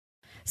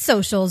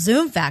Social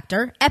Zoom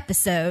Factor,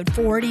 episode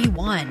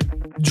 41.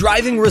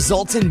 Driving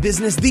results in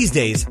business these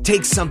days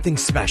takes something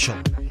special.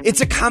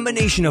 It's a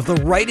combination of the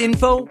right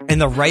info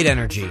and the right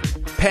energy.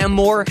 Pam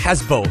Moore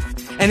has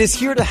both and is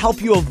here to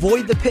help you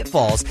avoid the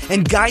pitfalls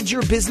and guide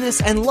your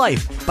business and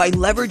life by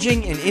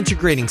leveraging and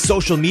integrating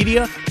social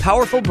media,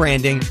 powerful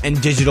branding,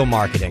 and digital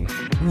marketing.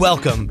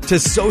 Welcome to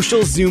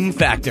Social Zoom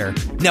Factor.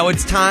 Now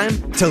it's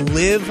time to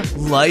live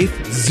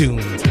life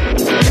zoomed.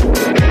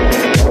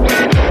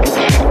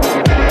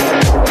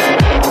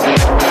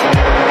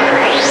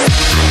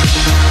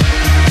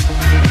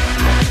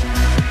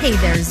 Hey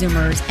there,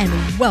 Zoomers,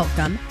 and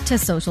welcome to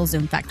Social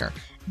Zoom Factor.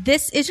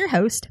 This is your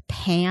host,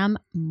 Pam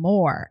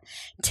Moore.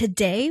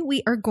 Today,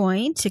 we are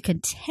going to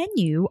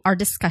continue our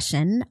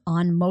discussion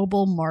on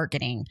mobile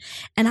marketing.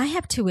 And I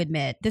have to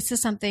admit, this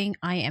is something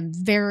I am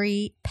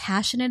very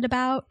passionate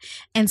about.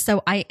 And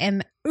so I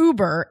am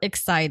uber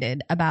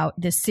excited about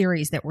this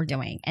series that we're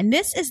doing. And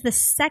this is the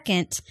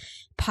second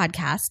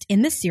podcast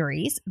in the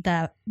series.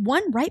 The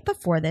one right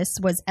before this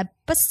was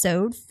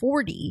episode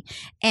 40.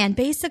 And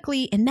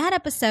basically in that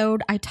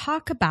episode, I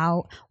talk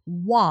about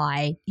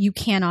why you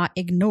cannot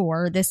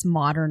ignore this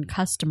modern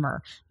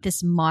customer,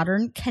 this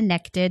modern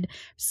connected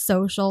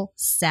social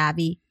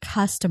savvy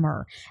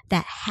customer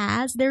that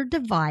has their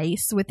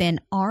device within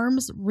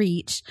arm's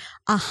reach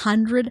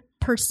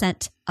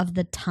 100% of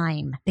the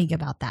time. Think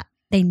about that.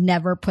 They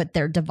never put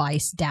their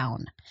device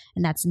down.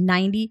 And that's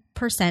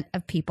 90%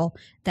 of people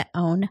that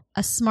own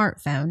a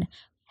smartphone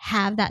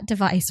have that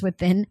device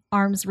within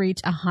arm's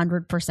reach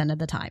 100% of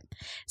the time.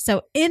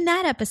 So in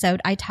that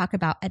episode, I talk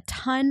about a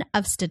ton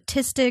of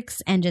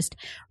statistics and just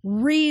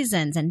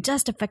reasons and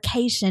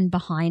justification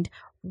behind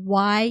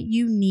why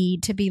you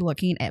need to be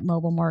looking at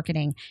mobile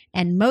marketing,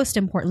 and most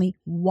importantly,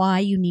 why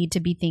you need to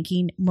be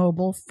thinking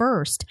mobile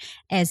first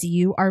as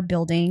you are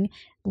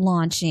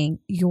launching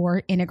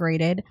your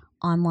integrated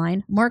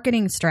online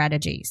marketing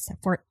strategies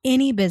for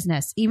any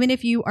business. Even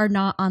if you are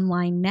not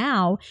online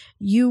now,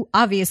 you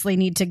obviously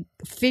need to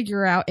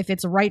figure out if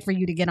it's right for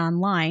you to get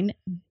online.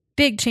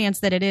 Big chance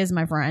that it is,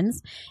 my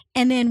friends.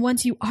 And then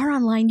once you are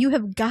online, you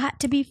have got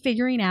to be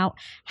figuring out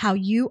how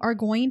you are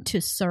going to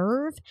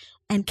serve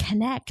and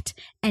connect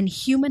and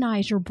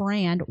humanize your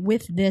brand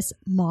with this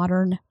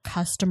modern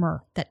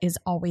customer that is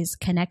always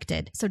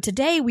connected. So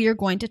today we are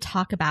going to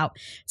talk about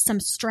some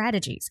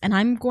strategies, and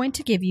I'm going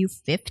to give you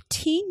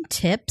 15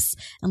 tips,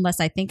 unless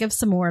I think of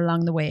some more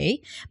along the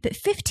way, but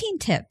 15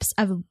 tips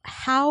of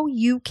how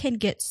you can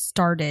get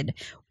started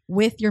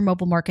with your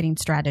mobile marketing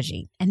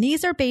strategy. And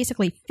these are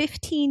basically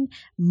 15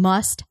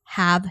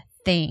 must-have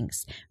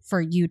things for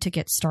you to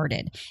get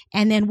started.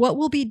 And then what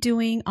we'll be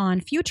doing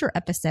on future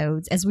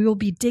episodes is we will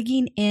be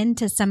digging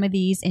into some of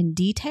these in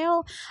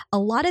detail. A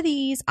lot of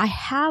these, I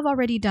have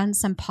already done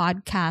some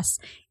podcasts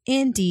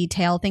in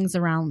detail, things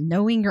around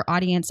knowing your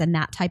audience and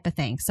that type of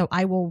thing. So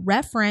I will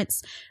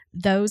reference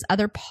those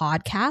other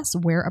podcasts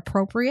where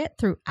appropriate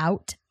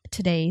throughout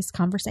today's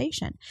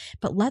conversation.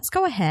 But let's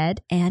go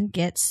ahead and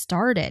get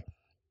started.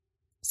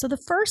 So the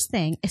first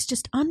thing is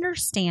just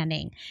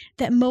understanding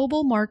that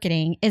mobile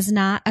marketing is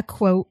not a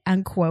quote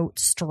unquote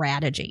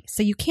strategy.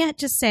 So you can't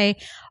just say,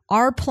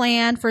 our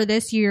plan for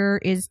this year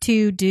is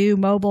to do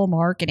mobile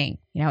marketing.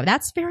 You know,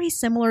 that's very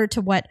similar to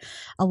what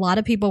a lot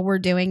of people were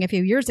doing a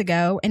few years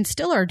ago and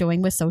still are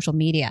doing with social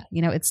media.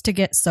 You know, it's to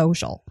get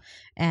social.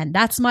 And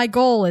that's my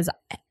goal is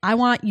I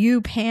want you,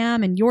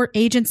 Pam, and your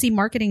agency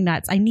Marketing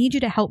Nuts. I need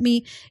you to help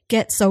me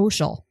get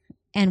social.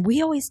 And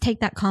we always take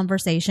that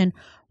conversation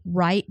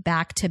right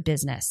back to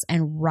business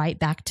and right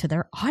back to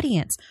their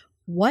audience.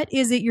 What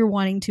is it you're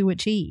wanting to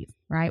achieve,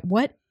 right?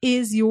 What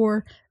is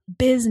your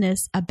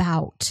business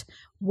about?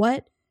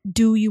 What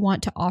do you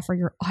want to offer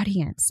your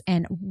audience?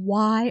 And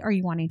why are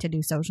you wanting to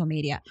do social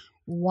media?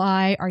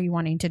 Why are you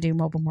wanting to do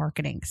mobile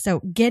marketing? So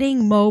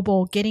getting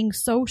mobile, getting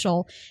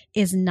social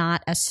is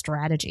not a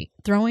strategy.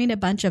 Throwing a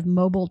bunch of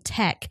mobile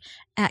tech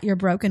at your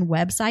broken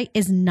website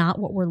is not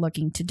what we're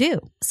looking to do.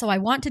 So I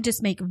want to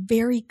just make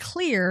very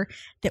clear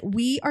that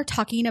we are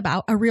talking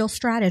about a real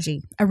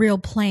strategy, a real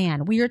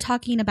plan. We are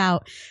talking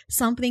about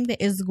something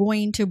that is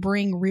going to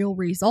bring real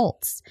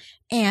results.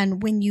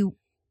 And when you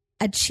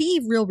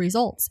achieve real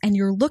results and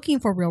you're looking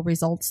for real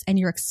results and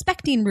you're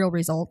expecting real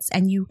results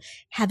and you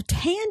have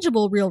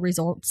tangible real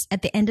results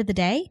at the end of the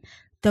day,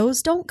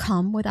 those don't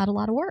come without a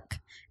lot of work.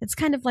 It's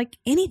kind of like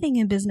anything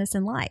in business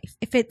and life.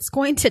 If it's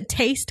going to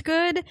taste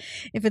good,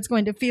 if it's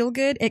going to feel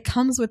good, it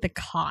comes with a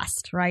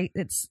cost, right?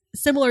 It's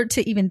similar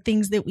to even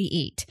things that we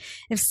eat.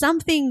 If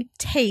something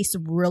tastes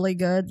really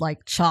good,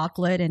 like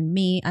chocolate, and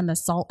me, I'm a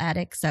salt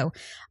addict, so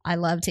I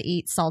love to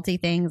eat salty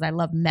things. I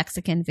love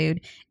Mexican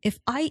food. If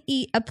I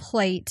eat a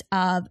plate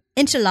of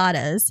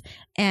enchiladas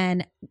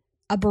and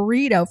a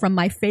burrito from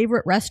my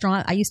favorite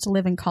restaurant. I used to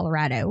live in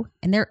Colorado,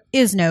 and there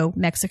is no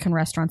Mexican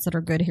restaurants that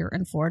are good here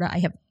in Florida. I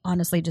have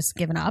honestly just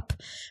given up,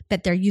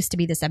 but there used to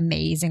be this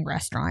amazing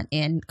restaurant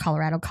in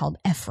Colorado called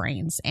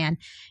Efrain's. And,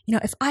 you know,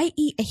 if I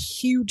eat a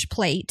huge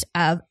plate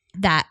of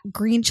that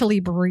green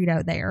chili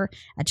burrito there,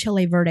 a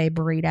chile verde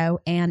burrito,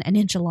 and an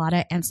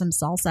enchilada and some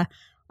salsa,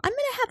 I'm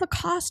going to have a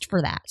cost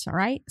for that. All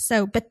right.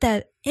 So, but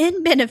the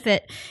end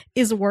benefit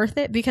is worth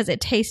it because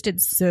it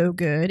tasted so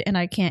good and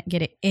I can't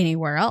get it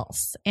anywhere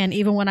else. And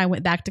even when I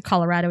went back to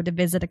Colorado to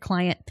visit a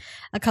client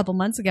a couple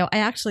months ago, I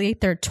actually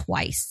ate there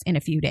twice in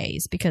a few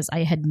days because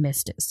I had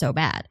missed it so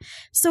bad.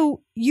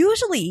 So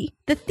usually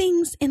the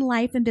things in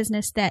life and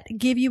business that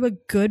give you a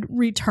good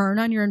return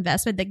on your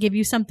investment, that give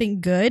you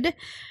something good,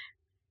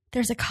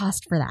 there's a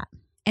cost for that.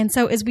 And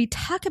so as we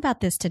talk about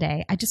this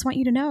today, I just want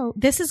you to know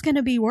this is going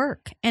to be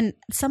work. And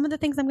some of the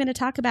things I'm going to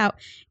talk about,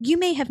 you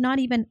may have not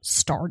even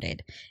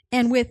started.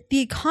 And with the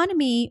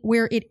economy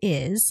where it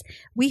is,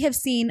 we have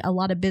seen a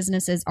lot of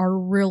businesses are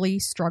really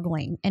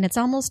struggling. And it's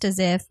almost as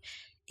if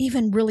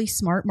even really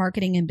smart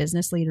marketing and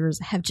business leaders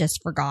have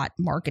just forgot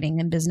marketing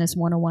and business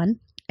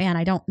 101. And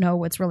I don't know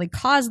what's really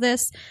caused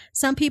this.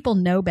 Some people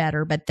know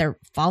better, but they're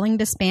falling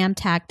to spam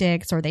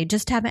tactics or they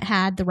just haven't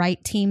had the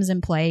right teams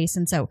in place.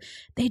 And so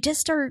they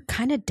just are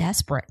kind of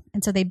desperate.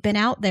 And so they've been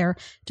out there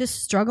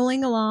just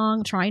struggling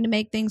along, trying to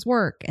make things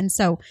work. And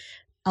so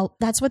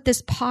that's what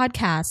this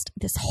podcast,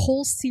 this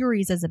whole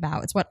series is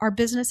about. It's what our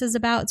business is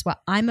about. It's what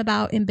I'm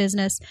about in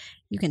business.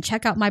 You can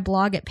check out my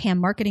blog at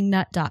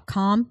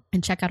pammarketingnut.com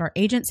and check out our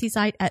agency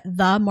site at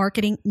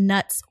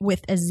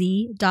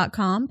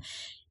themarketingnutswithaz.com.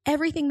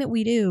 Everything that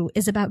we do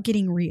is about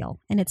getting real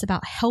and it's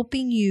about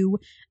helping you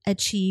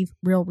achieve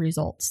real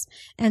results.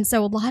 And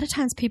so a lot of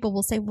times people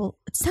will say, well,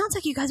 it sounds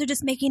like you guys are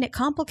just making it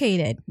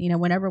complicated. You know,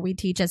 whenever we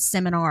teach a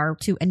seminar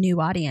to a new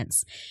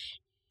audience,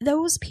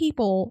 those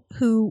people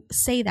who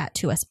say that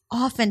to us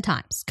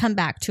oftentimes come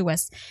back to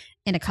us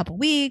in a couple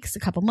weeks, a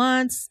couple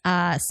months,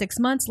 6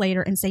 months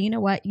later and say, you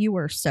know what? You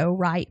were so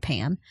right,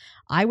 Pam.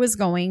 I was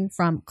going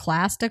from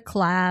class to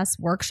class,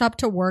 workshop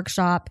to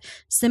workshop,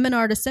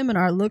 seminar to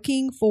seminar,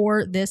 looking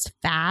for this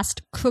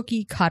fast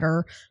cookie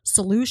cutter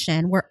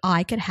solution where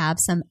I could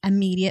have some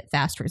immediate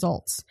fast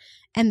results.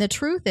 And the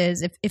truth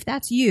is, if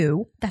that's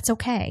you, that's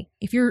okay.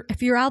 If you're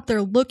out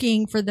there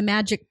looking for the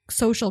magic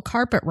social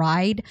carpet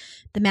ride,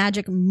 the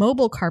magic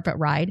mobile carpet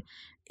ride,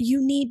 you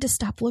need to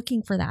stop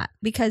looking for that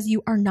because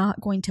you are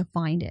not going to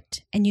find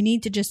it. And you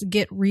need to just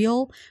get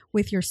real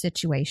with your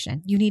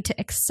situation. You need to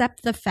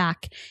accept the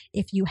fact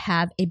if you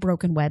have a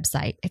broken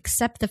website,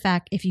 accept the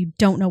fact if you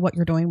don't know what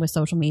you're doing with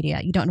social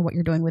media, you don't know what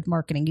you're doing with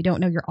marketing, you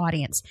don't know your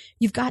audience.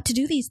 You've got to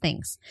do these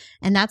things.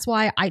 And that's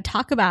why I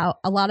talk about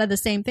a lot of the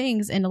same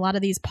things in a lot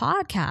of these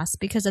podcasts,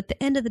 because at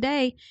the end of the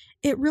day,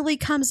 it really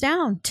comes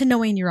down to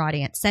knowing your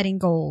audience, setting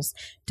goals,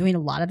 doing a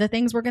lot of the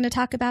things we're going to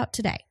talk about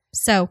today.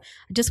 So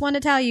I just want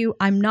to tell you,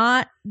 I'm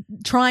not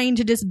trying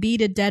to just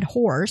beat a dead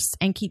horse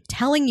and keep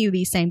telling you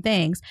these same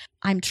things.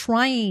 I'm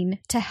trying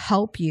to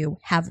help you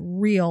have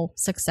real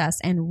success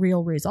and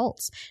real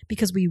results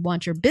because we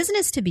want your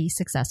business to be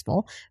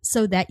successful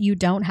so that you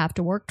don't have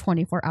to work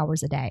 24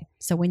 hours a day.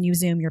 So when you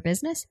Zoom your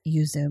business,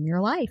 you Zoom your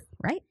life,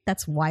 right?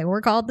 That's why we're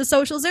called the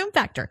Social Zoom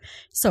Factor.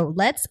 So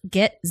let's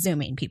get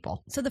Zooming,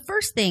 people. So the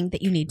first thing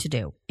that you need to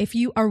do if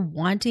you are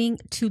wanting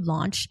to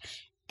launch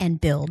and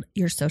build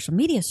your social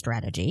media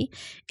strategy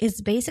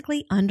is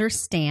basically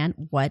understand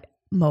what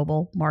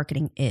mobile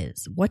marketing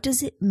is. What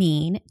does it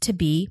mean to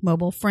be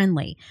mobile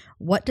friendly?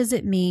 What does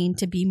it mean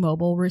to be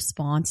mobile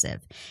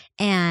responsive?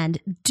 And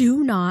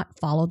do not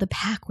follow the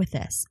pack with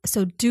this.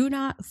 So do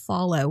not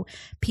follow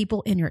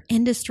people in your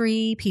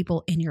industry,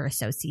 people in your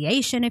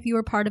association, if you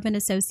are part of an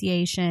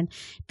association,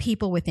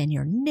 people within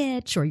your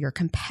niche or your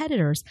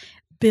competitors.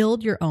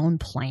 Build your own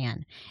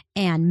plan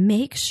and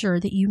make sure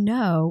that you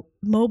know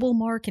mobile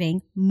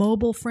marketing,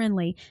 mobile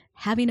friendly,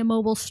 having a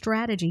mobile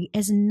strategy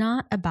is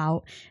not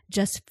about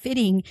just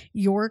fitting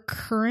your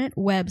current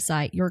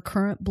website, your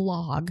current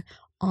blog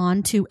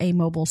onto a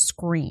mobile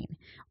screen.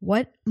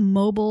 What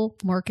mobile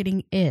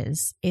marketing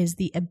is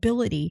the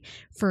ability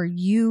for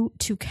you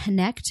to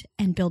connect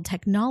and build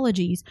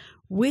technologies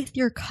with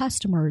your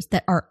customers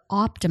that are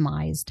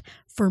optimized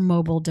for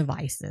mobile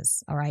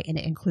devices. All right. And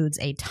it includes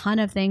a ton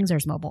of things.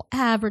 There's mobile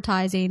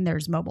advertising,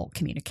 there's mobile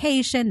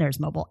communication, there's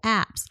mobile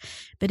apps,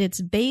 but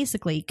it's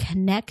basically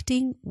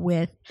connecting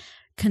with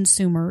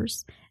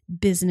consumers,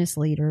 business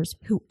leaders,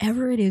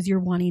 whoever it is you're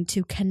wanting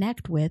to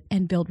connect with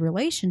and build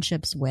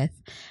relationships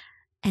with,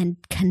 and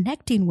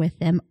connecting with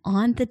them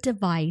on the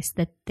device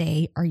that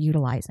they are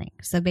utilizing.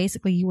 So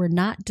basically, you are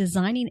not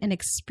designing an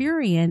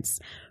experience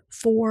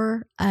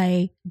for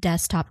a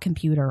desktop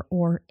computer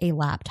or a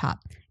laptop.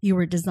 You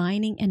are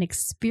designing an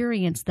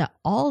experience that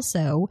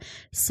also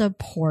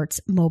supports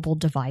mobile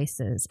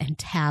devices and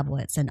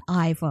tablets and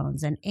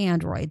iPhones and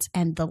Androids,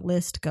 and the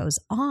list goes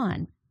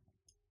on.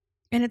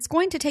 And it's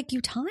going to take you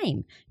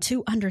time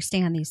to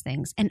understand these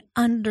things and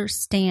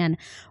understand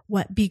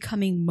what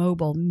becoming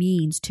mobile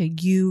means to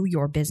you,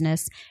 your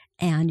business,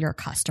 and your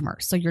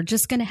customers. So you're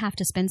just going to have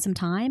to spend some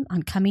time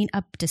on coming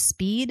up to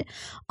speed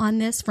on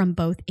this from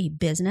both a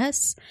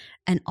business,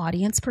 an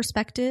audience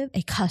perspective,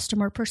 a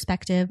customer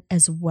perspective,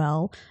 as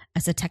well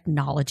as a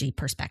technology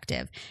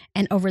perspective.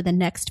 And over the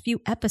next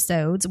few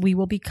episodes, we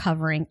will be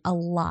covering a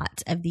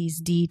lot of these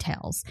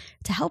details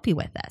to help you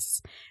with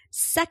this.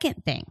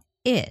 Second thing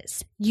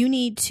is you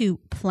need to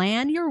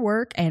plan your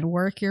work and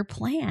work your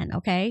plan,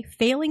 okay?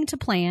 Failing to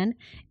plan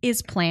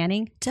is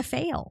planning to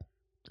fail.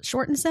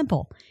 Short and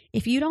simple.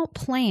 If you don't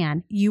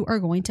plan, you are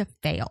going to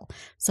fail.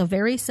 So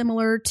very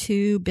similar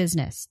to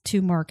business,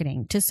 to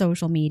marketing, to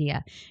social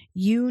media.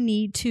 You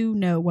need to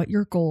know what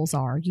your goals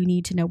are. You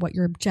need to know what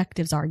your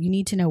objectives are. You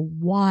need to know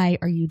why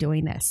are you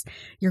doing this.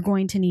 You're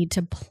going to need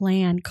to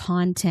plan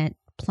content,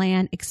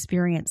 plan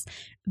experience,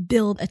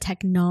 build a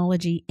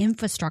technology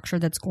infrastructure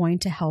that's going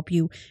to help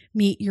you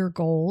meet your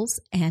goals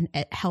and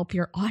help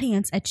your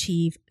audience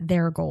achieve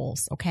their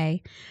goals.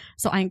 Okay.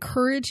 So I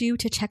encourage you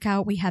to check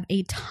out, we have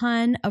a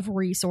ton of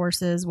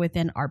resources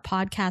within our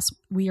podcast.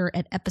 We are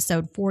at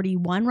episode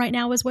 41 right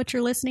now is what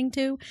you're listening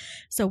to.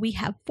 So we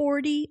have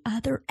 40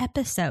 other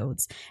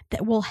episodes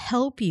that will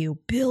help you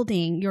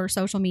building your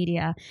social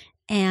media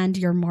and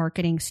your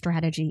marketing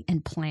strategy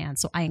and plan.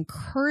 So I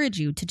encourage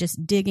you to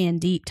just dig in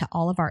deep to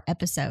all of our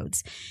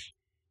episodes.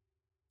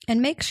 And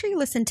make sure you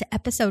listen to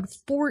episode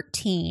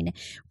 14,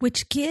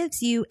 which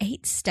gives you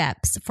 8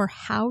 steps for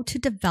how to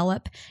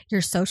develop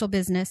your social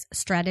business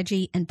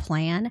strategy and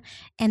plan.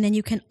 And then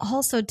you can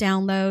also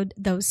download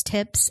those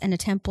tips and a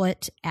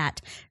template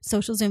at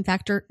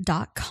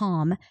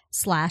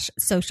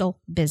socialzoomfactor.com/social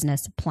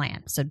business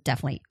plan. So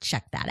definitely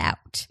check that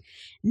out.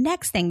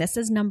 Next thing, this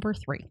is number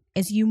 3,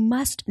 is you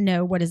must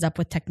know what is up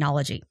with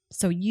technology.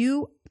 So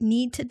you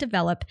need to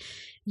develop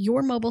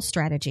your mobile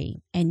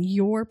strategy and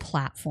your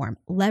platform,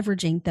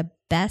 leveraging the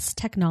best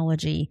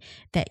technology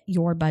that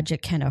your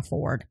budget can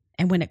afford.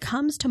 And when it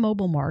comes to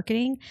mobile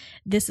marketing,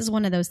 this is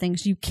one of those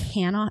things you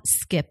cannot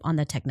skip on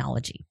the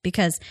technology,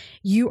 because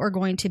you are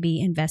going to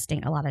be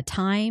investing a lot of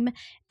time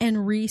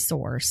and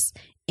resource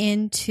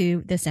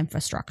into this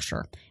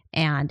infrastructure.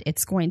 And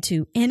it's going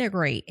to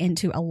integrate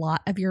into a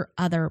lot of your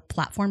other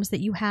platforms that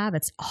you have.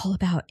 It's all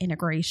about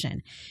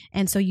integration.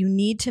 And so you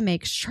need to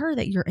make sure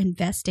that you're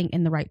investing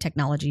in the right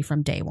technology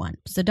from day one.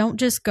 So don't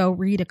just go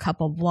read a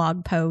couple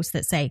blog posts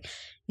that say,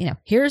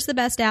 here's the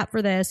best app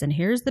for this, and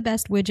here's the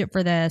best widget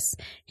for this.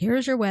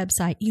 Here's your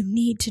website. You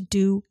need to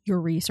do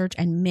your research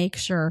and make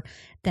sure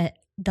that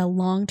the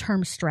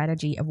long-term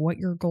strategy of what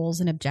your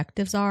goals and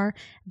objectives are,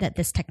 that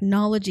this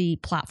technology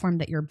platform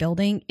that you're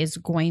building is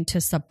going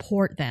to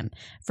support them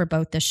for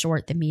both the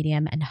short, the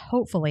medium, and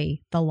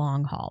hopefully the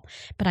long haul.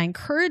 But I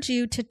encourage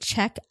you to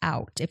check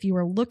out, if you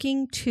are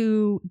looking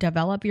to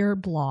develop your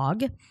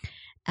blog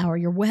or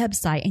your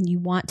website and you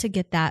want to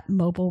get that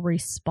mobile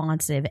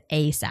responsive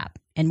ASAP.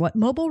 And what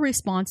mobile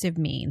responsive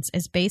means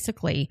is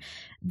basically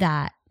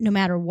that no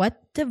matter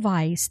what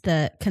device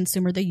the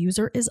consumer, the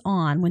user is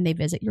on when they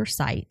visit your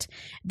site,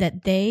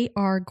 that they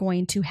are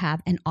going to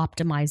have an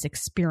optimized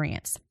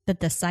experience, that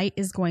the site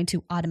is going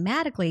to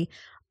automatically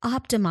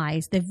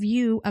optimize the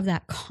view of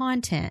that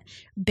content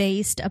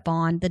based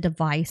upon the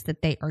device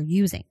that they are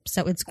using.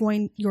 So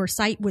your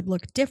site would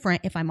look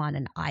different if I'm on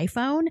an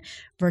iPhone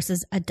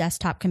versus a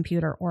desktop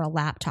computer or a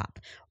laptop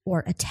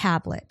or a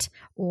tablet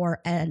or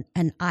an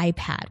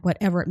iPad,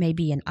 whatever it may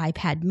be, an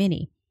iPad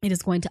mini. It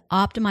is going to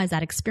optimize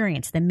that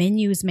experience. The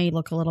menus may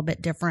look a little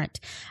bit different.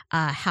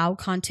 How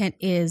content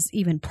is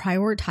even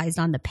prioritized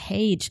on the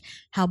page,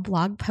 how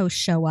blog posts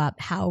show up,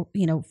 how,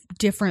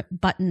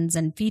 different buttons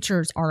and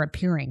features are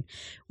appearing.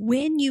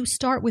 When you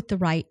start with the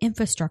right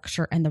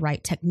infrastructure and the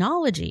right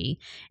technology,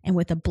 and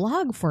with a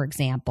blog, for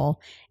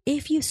example,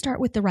 if you start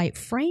with the right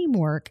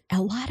framework,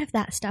 a lot of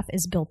that stuff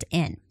is built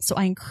in. So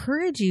I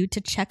encourage you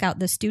to check out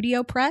the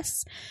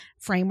StudioPress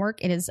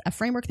framework. It is a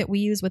framework that we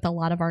use with a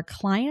lot of our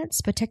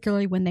clients,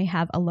 particularly when they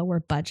have a lower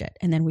budget,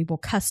 and then we will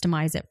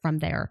customize it from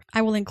there.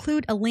 I will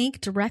include a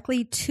link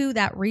directly to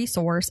that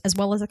resource, as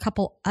well as a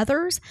couple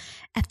others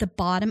at the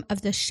bottom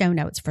of the show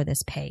notes for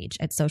this page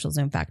at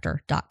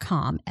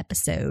socialzoomfactor.com,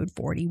 episode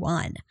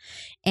 41.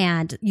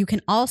 And you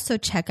can also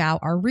check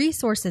out our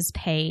resources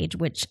page,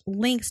 which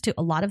links to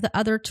a lot of the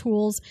other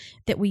tools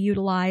that we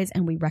utilize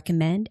and we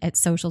recommend at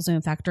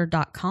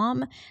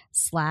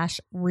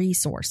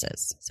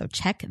socialzoomfactor.com/resources. So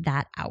check that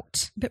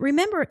out. But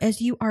remember,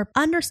 as you are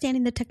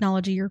understanding the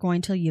technology you're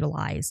going to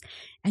utilize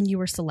and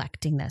you are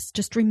selecting this,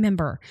 just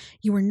remember,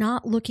 you are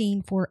not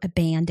looking for a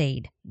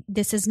Band-Aid.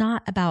 This is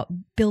not about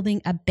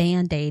building a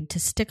Band-Aid to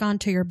stick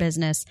onto your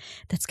business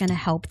that's going to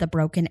help the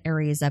broken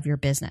areas of your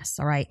business.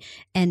 All right.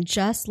 And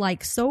just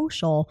like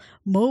social,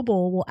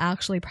 mobile will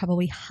actually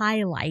probably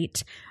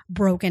highlight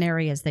broken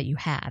areas that you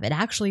have. It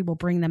actually will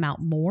bring them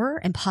out more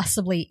and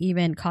possibly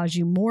even cause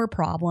you more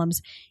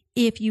problems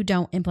if you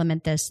don't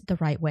implement this the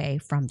right way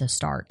from the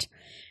start.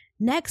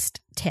 Next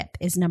tip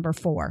is number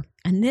 4,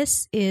 and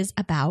this is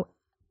about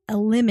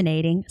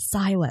eliminating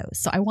silos.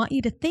 So I want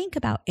you to think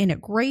about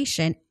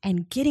integration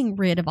and getting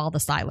rid of all the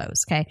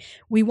silos, okay?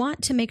 We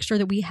want to make sure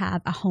that we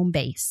have a home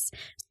base.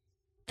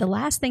 The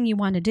last thing you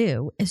want to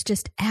do is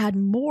just add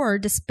more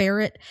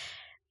disparate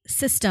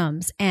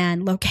systems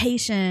and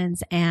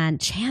locations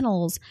and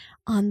channels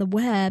on the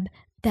web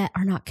that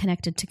are not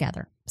connected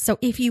together. So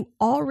if you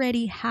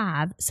already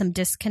have some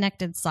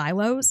disconnected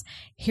silos,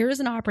 here's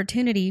an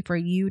opportunity for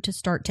you to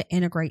start to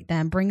integrate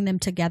them, bring them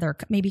together,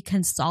 maybe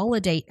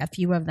consolidate a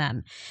few of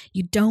them.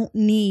 You don't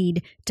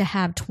need to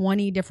have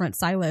 20 different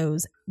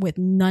silos with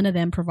none of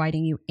them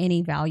providing you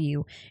any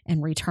value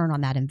and return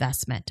on that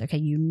investment. Okay.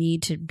 You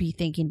need to be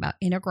thinking about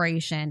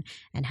integration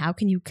and how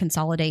can you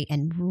consolidate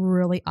and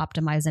really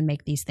optimize and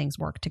make these things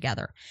work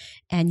together.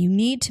 And you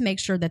need to make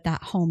sure that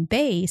that home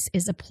base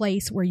is a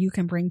place where you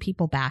can bring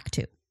people back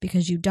to,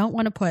 because you don't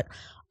want to put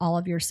all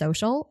of your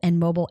social and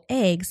mobile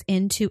eggs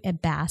into a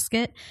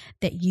basket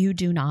that you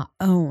do not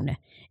own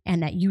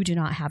and that you do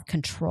not have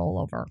control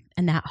over.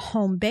 And that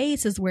home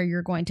base is where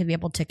you're going to be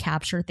able to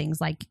capture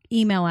things like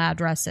email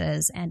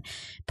addresses and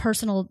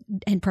personal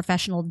and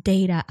professional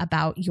data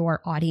about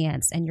your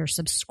audience and your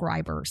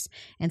subscribers.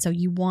 And so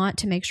you want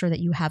to make sure that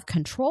you have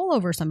control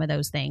over some of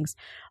those things.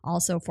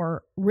 Also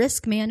for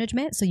risk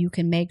management, so you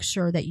can make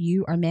sure that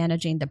you are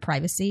managing the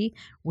privacy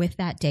with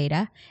that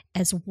data,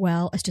 as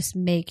well as just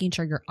making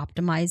sure you're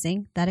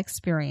optimizing that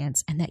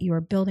experience and that you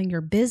are building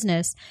your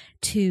business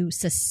to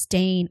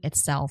sustain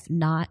itself,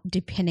 not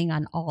depending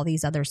on all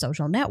these other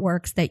social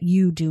networks that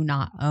you do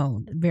not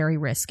own. Very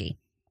risky.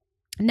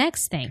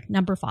 Next thing,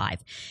 number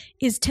 5,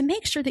 is to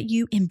make sure that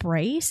you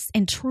embrace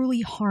and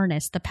truly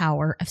harness the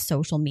power of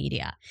social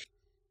media.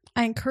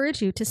 I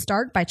encourage you to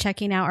start by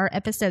checking out our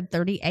episode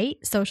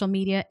 38, Social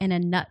Media in a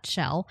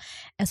Nutshell,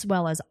 as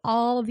well as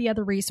all of the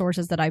other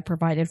resources that I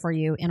provided for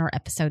you in our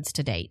episodes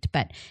to date.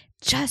 But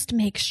just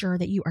make sure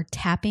that you are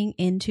tapping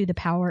into the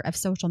power of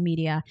social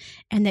media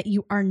and that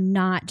you are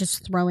not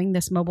just throwing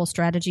this mobile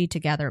strategy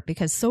together,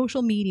 because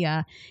social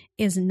media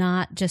is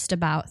not just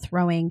about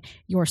throwing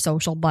your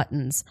social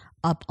buttons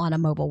up on a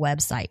mobile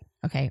website.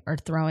 Okay, or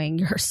throwing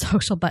your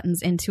social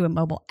buttons into a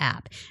mobile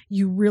app.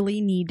 You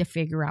really need to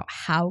figure out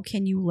how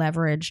can you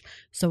leverage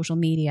social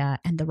media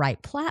and the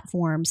right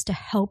platforms to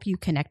help you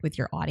connect with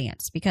your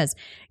audience, because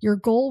your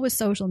goal with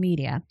social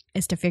media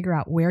is to figure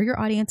out where your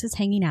audience is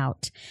hanging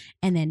out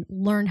and then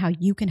learn how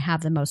you can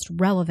have the most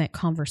relevant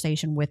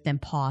conversation with them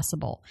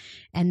possible.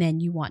 And then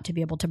you want to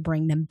be able to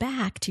bring them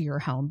back to your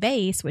home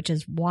base, which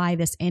is why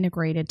this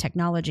integrated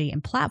technology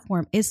and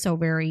platform is so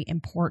very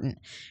important.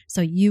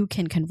 So you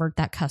can convert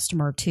that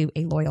customer to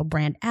a loyal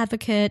brand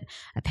advocate,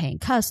 a paying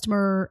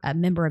customer, a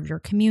member of your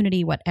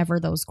community, whatever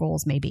those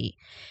goals may be.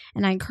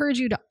 And I encourage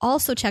you to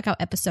also check out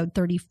episode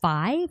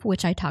 35,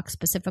 which I talk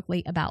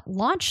specifically about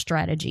launch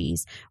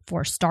strategies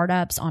for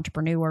startups,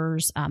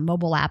 entrepreneurs,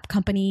 mobile app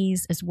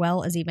companies, as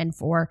well as even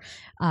for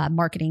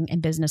marketing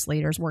and business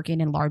leaders working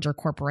in larger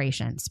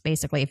corporations.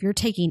 Basically, if you're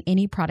taking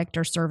any product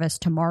or service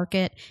to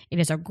market, it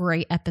is a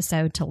great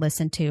episode to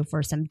listen to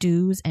for some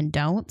do's and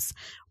don'ts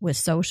with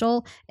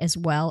social, as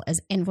well as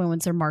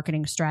influencer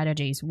marketing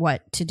strategies,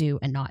 what to do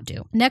and not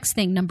do. Next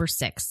thing, number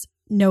 6.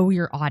 Know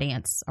your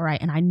audience. All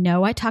right. And I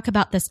know I talk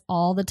about this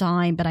all the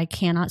time, but I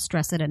cannot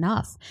stress it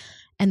enough.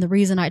 And the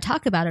reason I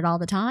talk about it all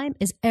the time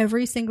is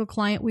every single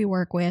client we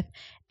work with,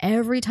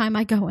 every time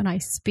I go and I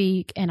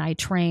speak and I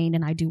train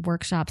and I do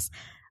workshops,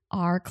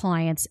 our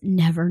clients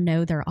never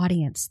know their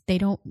audience. They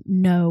don't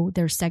know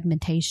their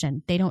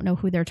segmentation. They don't know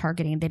who they're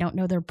targeting. They don't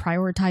know their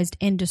prioritized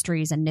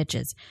industries and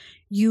niches.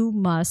 You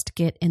must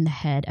get in the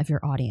head of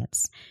your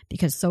audience,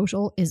 because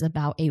social is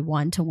about a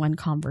one-to-one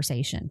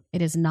conversation.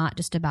 It is not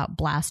just about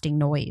blasting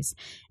noise.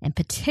 And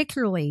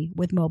particularly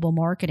with mobile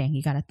marketing,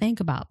 you got to think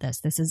about this.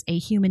 This is a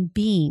human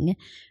being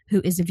who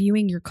is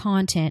viewing your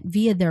content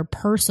via their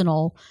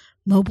personal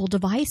mobile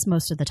device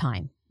most of the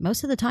time.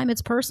 Most of the time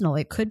it's personal.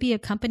 It could be a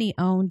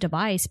company-owned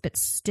device, but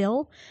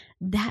still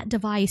that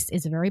device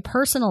is very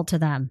personal to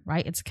them,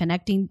 right? It's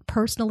connecting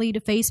personally to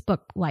Facebook,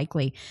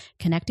 likely,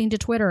 connecting to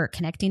Twitter,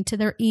 connecting to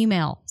their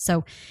email.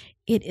 So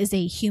it is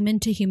a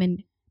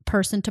human-to-human,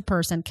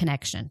 person-to-person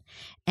connection.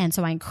 And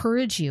so I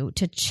encourage you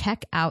to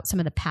check out some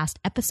of the past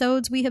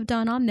episodes we have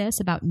done on this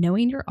about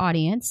knowing your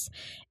audience,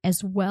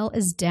 as well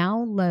as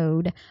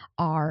download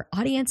our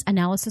audience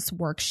analysis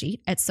worksheet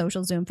at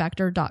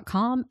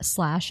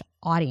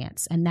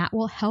socialzoomfactor.com/audience. And that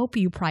will help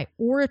you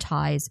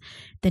prioritize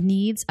the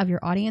needs of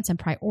your audience and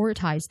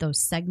prioritize those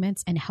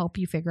segments and help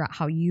you figure out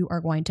how you are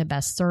going to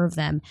best serve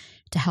them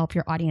to help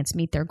your audience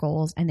meet their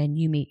goals, and then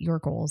you meet your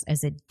goals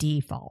as a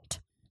default.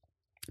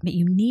 But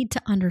you need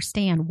to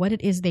understand what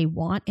it is they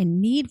want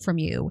and need from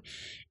you,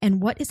 and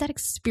what is that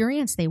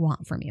experience they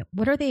want from you?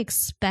 What are they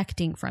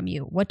expecting from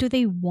you? What do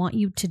they want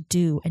you to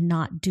do and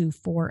not do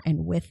for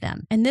and with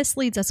them? And this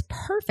leads us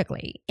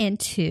perfectly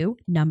into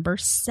number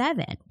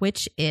 7,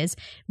 which is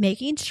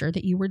making sure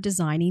that you are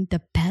designing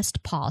the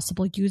best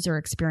possible user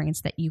experience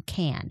that you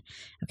can.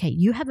 Okay,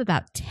 you have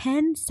about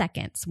 10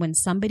 seconds when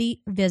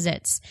somebody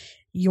visits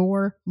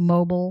your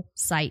mobile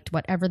site,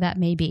 whatever that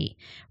may be,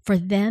 for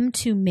them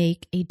to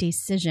make a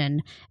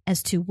decision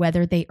as to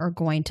whether they are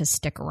going to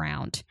stick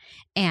around.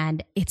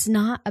 And it's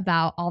not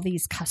about all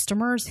these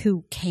customers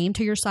who came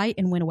to your site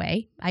and went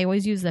away. I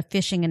always use the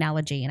fishing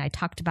analogy, and I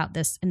talked about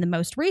this in the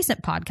most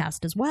recent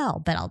podcast as well,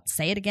 but I'll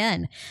say it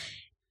again.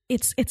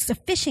 it's a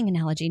fishing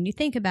analogy. And you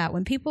think about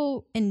when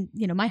people, and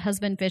my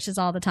husband fishes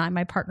all the time,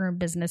 my partner in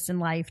business and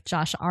life,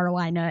 Josh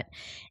ROI Nut.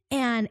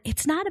 And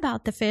it's not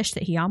about the fish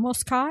that he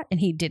almost caught and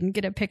he didn't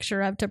get a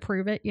picture of to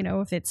prove it,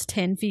 if it's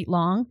 10 feet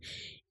long.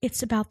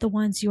 It's about the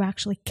ones you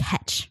actually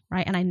catch,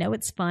 right? And I know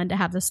it's fun to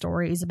have the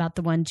stories about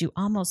the ones you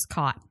almost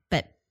caught,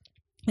 but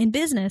in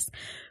business,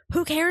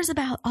 who cares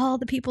about all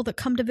the people that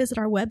come to visit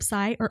our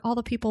website or all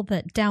the people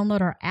that download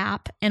our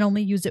app and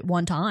only use it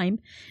one time?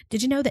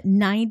 Did you know that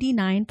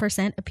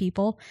 99% of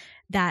people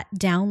that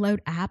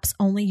download apps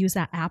only use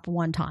that app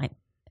one time?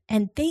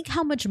 And think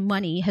how much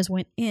money has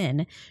went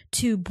in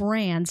to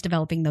brands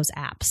developing those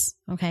apps,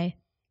 okay?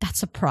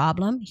 That's a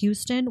problem.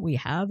 Houston, we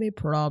have a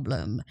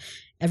problem.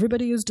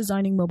 Everybody is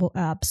designing mobile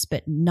apps,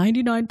 but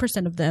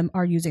 99% of them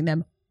are using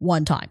them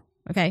one time,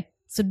 okay?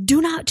 So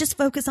do not just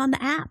focus on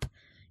the app.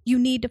 You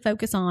need to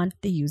focus on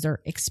the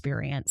user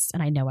experience.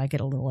 And I know I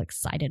get a little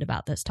excited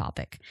about this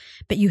topic,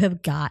 but you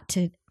have got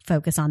to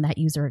focus on that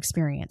user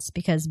experience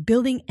because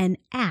building an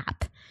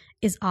app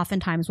is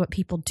oftentimes what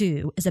people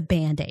do as a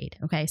Band-Aid,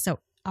 okay? So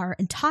our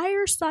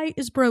entire site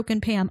is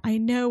broken, Pam. I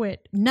know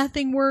it.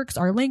 Nothing works.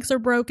 Our links are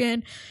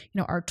broken.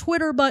 Our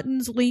Twitter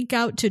buttons link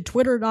out to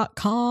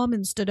twitter.com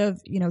instead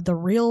of, the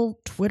real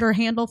Twitter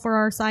handle for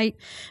our site.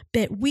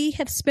 But we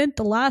have spent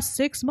the last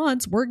 6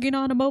 months working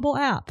on a mobile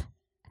app.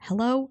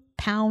 Hello,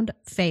 pound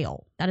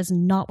fail. That is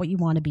not what you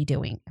want to be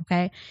doing,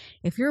 okay?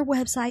 If your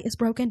website is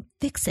broken,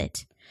 fix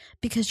it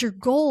because your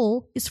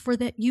goal is for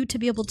you to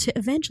be able to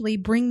eventually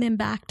bring them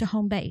back to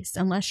home base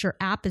unless your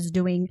app is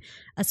doing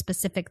a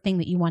specific thing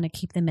that you want to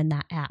keep them in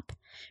that app.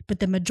 But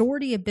the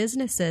majority of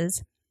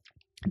businesses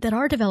that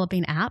are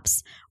developing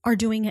apps are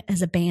doing it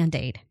as a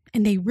Band-Aid,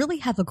 and they really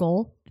have a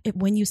goal.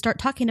 When you start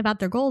talking about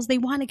their goals, they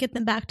want to get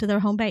them back to their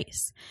home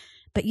base,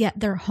 but yet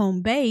their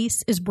home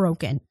base is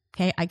broken.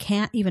 Okay, I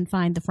can't even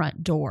find the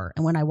front door.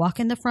 And when I walk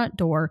in the front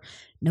door,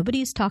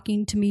 nobody's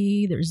talking to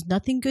me. There's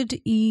nothing good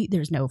to eat.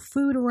 There's no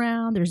food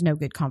around. There's no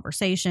good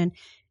conversation.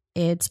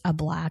 It's a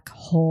black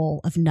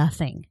hole of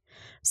nothing.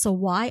 So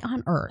why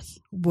on earth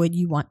would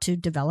you want to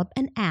develop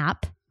an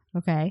app,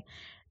 okay,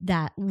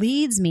 that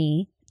leads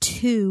me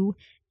to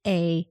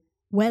a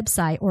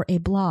website or a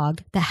blog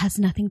that has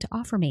nothing to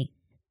offer me?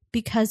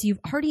 Because you've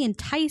already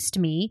enticed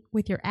me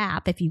with your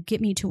app. If you get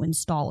me to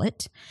install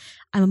it,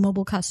 I'm a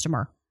mobile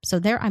customer. So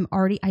there I'm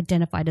already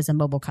identified as a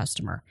mobile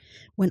customer.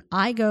 When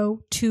I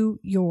go to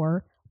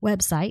your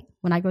website,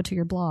 when I go to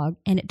your blog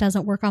and it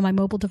doesn't work on my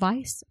mobile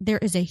device, there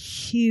is a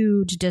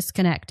huge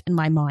disconnect in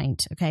my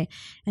mind, okay?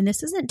 And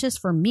this isn't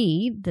just for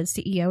me, the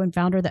CEO and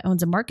founder that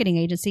owns a marketing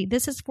agency.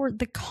 This is for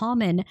the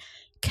common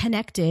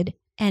connected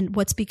and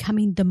what's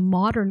becoming the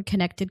modern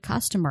connected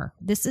customer.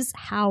 This is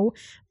how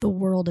the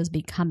world is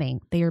becoming.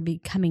 They are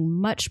becoming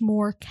much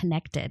more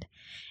connected.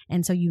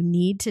 And so you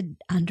need to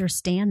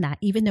understand that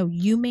even though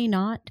you may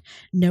not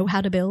know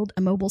how to build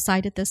a mobile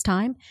site at this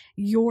time,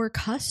 your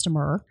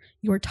customer,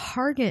 your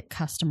target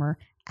customer,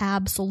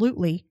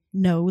 absolutely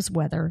knows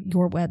whether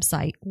your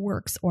website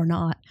works or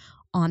not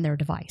on their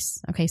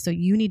device. Okay, so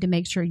you need to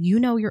make sure you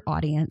know your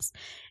audience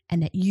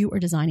and that you are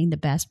designing the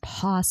best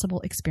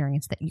possible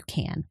experience that you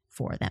can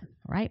for them.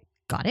 All right,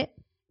 got it?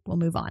 We'll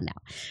move on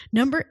now.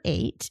 Number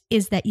 8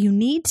 is that you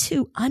need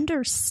to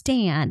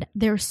understand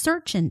their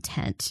search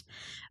intent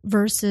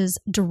versus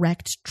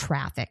direct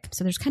traffic.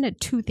 So there's kind of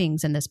two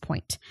things in this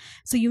point.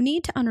 So you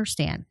need to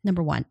understand,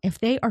 number 1, if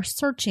they are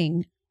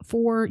searching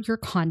for your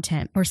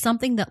content or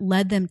something that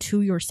led them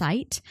to your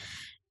site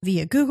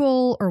via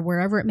Google or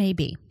wherever it may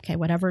be, okay,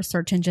 whatever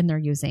search engine they're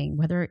using,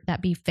 whether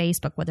that be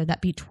Facebook, whether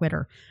that be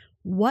Twitter,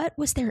 what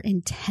was their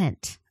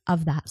intent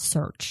of that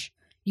search?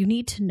 You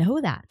need to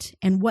know that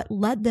and what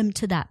led them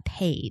to that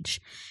page.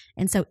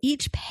 And so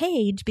each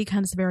page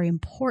becomes very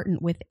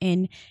important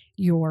within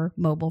your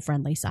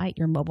mobile-friendly site,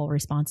 your mobile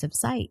responsive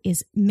site,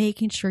 is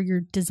making sure you're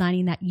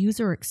designing that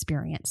user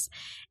experience.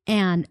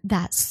 And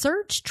that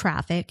search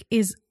traffic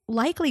is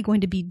likely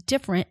going to be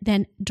different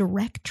than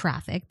direct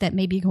traffic that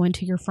may be going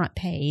to your front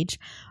page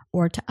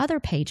or to other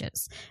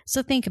pages.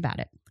 So think about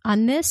it.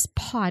 On this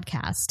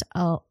podcast,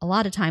 a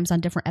lot of times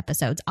on different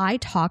episodes, I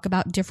talk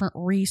about different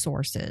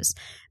resources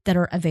that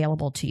are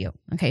available to you.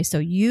 Okay, so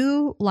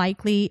you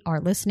likely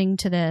are listening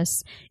to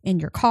this in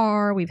your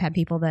car. We've had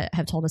people that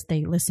have told us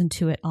they listen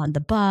to it on the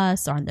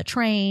bus or on the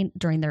train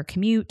during their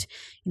commute,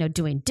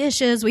 doing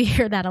dishes. We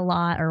hear that a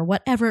lot, or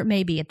whatever it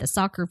may be at the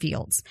soccer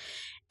fields.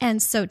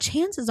 And so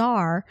chances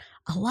are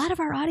a lot of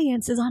our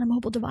audience is on a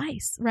mobile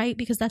device, right?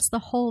 Because that's the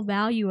whole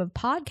value of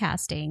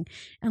podcasting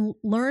and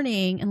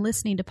learning and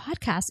listening to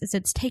podcasts is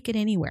it's take it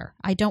anywhere.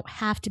 I don't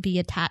have to be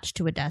attached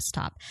to a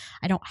desktop.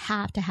 I don't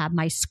have to have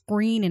my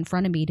screen in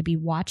front of me to be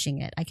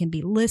watching it. I can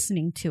be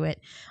listening to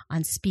it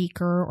on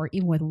speaker or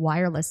even with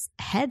wireless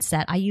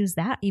headset. I use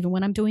that even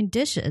when I'm doing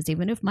dishes.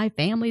 Even if my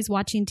family's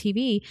watching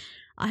TV,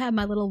 I have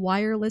my little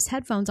wireless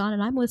headphones on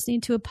and I'm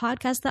listening to a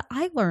podcast that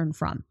I learn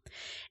from.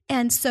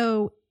 And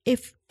so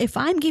if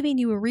I'm giving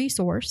you a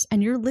resource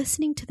and you're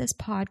listening to this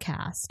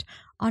podcast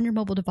on your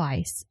mobile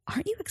device,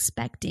 aren't you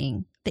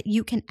expecting that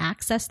you can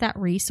access that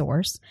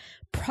resource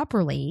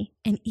properly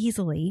and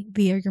easily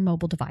via your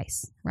mobile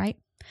device, right?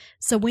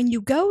 So when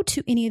you go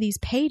to any of these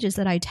pages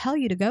that I tell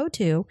you to go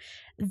to,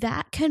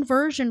 that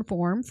conversion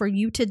form for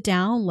you to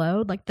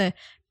download, like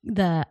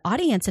the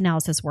audience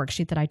analysis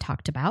worksheet that I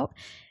talked about,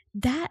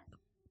 that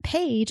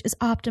page is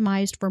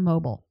optimized for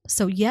mobile.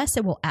 So yes,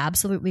 it will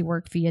absolutely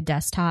work via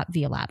desktop,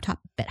 via laptop,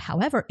 but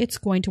however, it's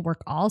going to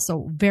work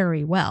also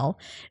very well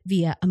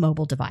via a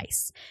mobile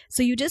device.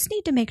 So you just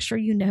need to make sure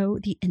you know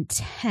the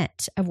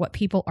intent of what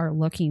people are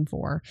looking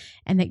for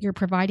and that you're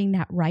providing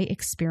that right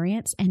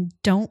experience. And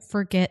don't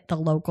forget the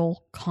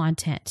local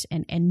content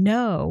and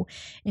know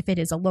if it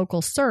is a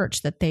local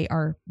search that they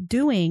are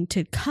doing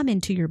to come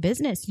into your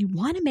business, you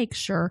want to make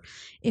sure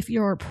if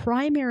your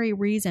primary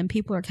reason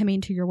people are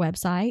coming to your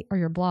website or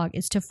your blog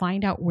is to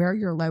find out where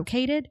you're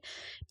located,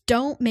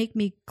 don't make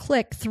me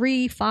click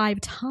 3-5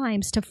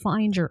 times to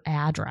find your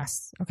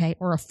address, okay,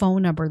 or a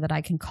phone number that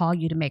I can call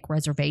you to make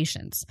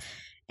reservations.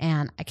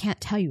 And I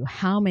can't tell you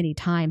how many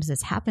times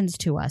this happens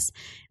to us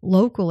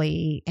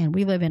locally, and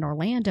we live in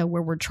Orlando,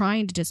 where we're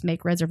trying to just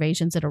make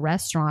reservations at a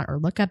restaurant or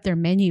look up their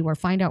menu or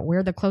find out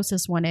where the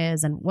closest one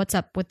is and what's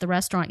up with the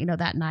restaurant,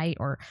 that night,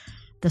 or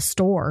the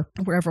store,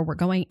 wherever we're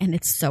going. And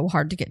it's so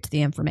hard to get to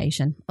the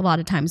information. A lot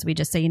of times we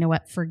just say, you know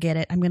what, forget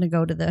it. I'm going to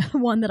go to the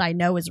one that I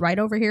know is right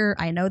over here.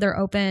 I know they're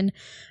open,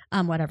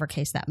 whatever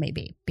case that may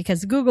be,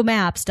 because Google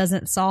Maps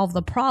doesn't solve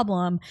the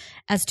problem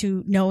as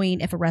to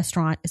knowing if a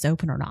restaurant is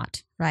open or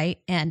not. Right.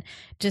 And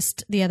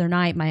just the other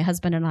night, my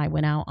husband and I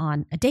went out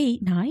on a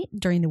date night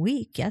during the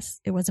week. Yes,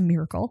 it was a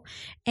miracle.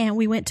 And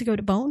we went to go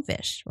to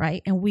Bonefish.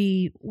 Right. And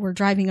we were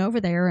driving over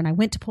there and I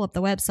went to pull up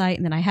the website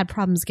and then I had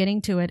problems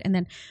getting to it. And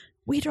then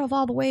we drove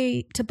all the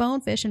way to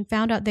Bonefish and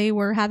found out they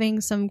were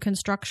having some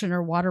construction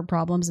or water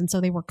problems. And so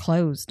they were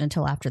closed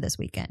until after this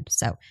weekend.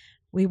 So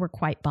we were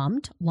quite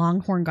bummed.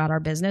 Longhorn got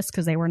our business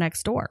because they were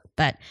next door.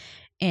 But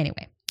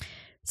anyway,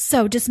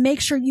 so just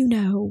make sure you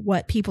know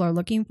what people are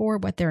looking for,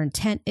 what their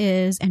intent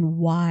is, and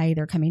why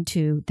they're coming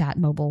to that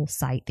mobile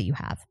site that you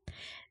have.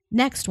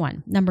 Next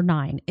one, number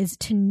 9, is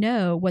to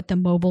know what the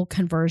mobile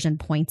conversion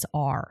points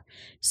are.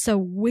 So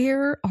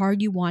where are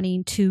you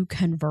wanting to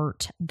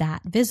convert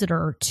that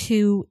visitor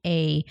to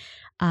a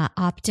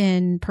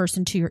opt-in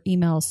person to your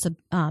email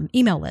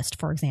list,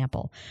 for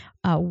example?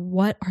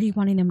 What are you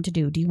wanting them to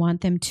do? Do you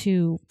want them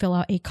to fill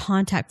out a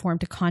contact form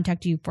to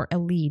contact you for a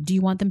lead? Do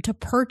you want them to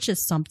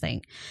purchase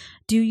something?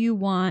 Do you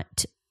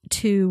want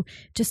to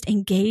just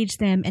engage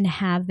them and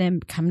have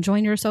them come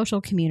join your social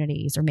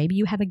communities? Or maybe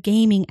you have a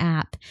gaming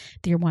app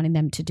that you're wanting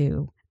them to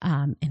do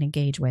and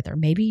engage with, or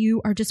maybe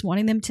you are just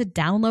wanting them to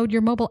download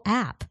your mobile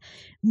app.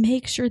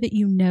 Make sure that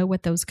you know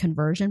what those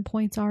conversion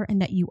points are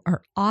and that you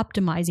are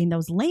optimizing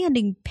those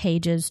landing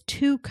pages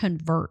to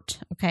convert.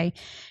 Okay.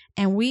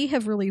 And we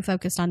have really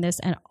focused on this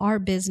in our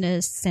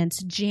business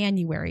since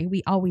January.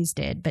 We always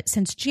did, but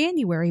since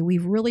January,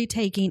 we've really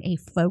taken a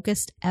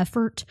focused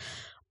effort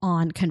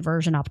on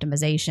conversion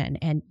optimization.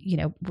 And,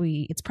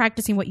 it's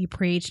practicing what you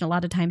preach. And a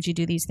lot of times you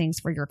do these things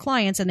for your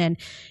clients and then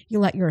you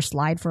let yours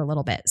slide for a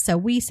little bit. So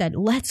we said,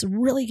 let's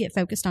really get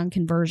focused on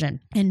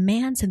conversion. And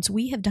man, since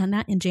we have done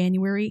that in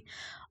January,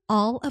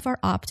 all of our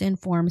opt-in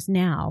forms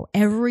now,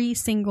 every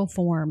single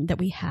form that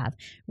we have,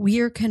 we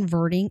are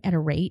converting at a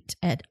rate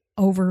at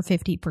over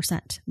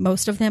 50%.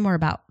 Most of them are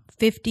about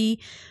 54%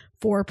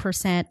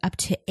 up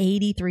to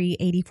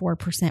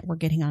 84% we're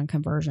getting on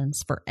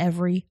conversions for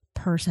every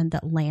person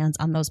that lands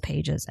on those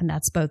pages. And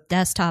that's both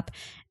desktop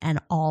and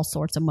all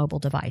sorts of mobile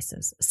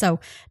devices. So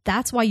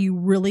that's why you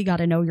really got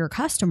to know your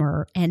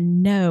customer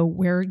and know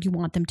where you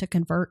want them to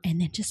convert and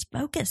then just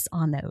focus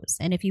on those.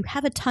 And if you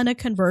have a ton of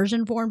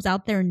conversion forms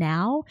out there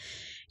now,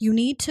 you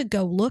need to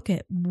go look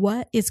at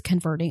what is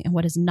converting and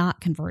what is not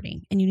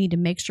converting. And you need to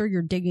make sure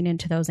you're digging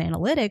into those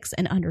analytics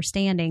and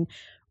understanding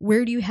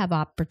where do you have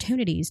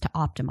opportunities to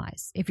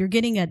optimize. If you're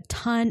getting a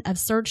ton of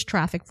search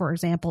traffic, for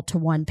example, to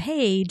one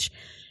page,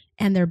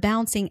 and they're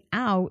bouncing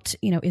out,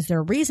 is there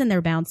a reason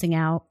they're bouncing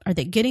out? Are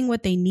they getting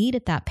what they need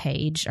at that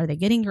page? Are they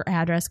getting your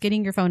address,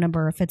 getting your phone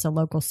number if it's a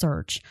local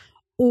search?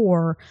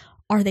 Or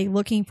are they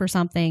looking for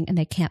something and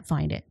they can't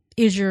find it?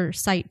 Is your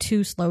site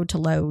too slow to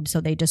load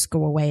so they just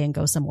go away and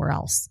go somewhere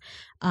else?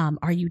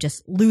 Are you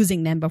just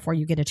losing them before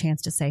you get a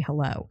chance to say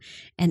hello?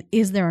 And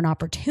is there an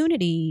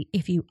opportunity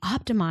if you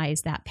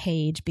optimize that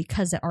page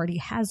because it already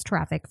has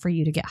traffic for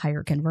you to get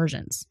higher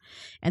conversions?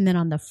 And then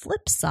on the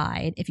flip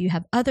side, if you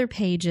have other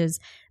pages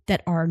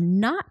that are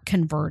not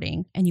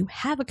converting and you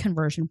have a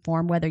conversion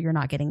form, whether you're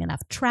not getting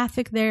enough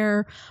traffic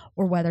there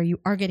or whether you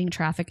are getting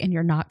traffic and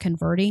you're not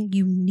converting,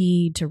 you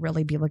need to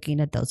really be looking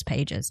at those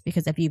pages,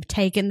 because if you've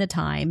taken the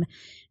time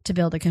to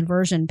build a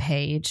conversion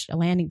page, a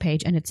landing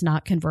page, and it's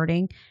not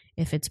converting,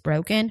 if it's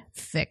broken,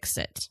 fix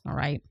it. All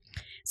right.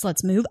 So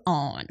let's move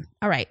on.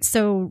 All right.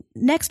 So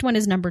next one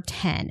is number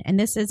 10. And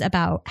this is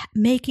about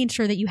making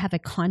sure that you have a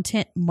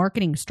content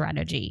marketing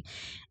strategy.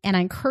 And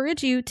I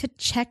encourage you to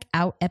check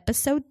out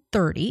episode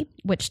 30,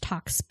 which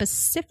talks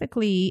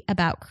specifically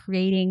about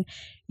creating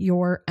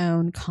your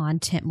own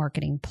content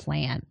marketing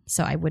plan.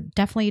 So I would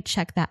definitely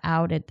check that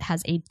out. It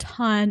has a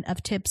ton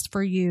of tips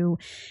for you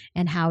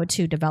and how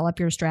to develop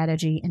your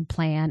strategy and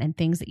plan and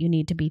things that you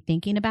need to be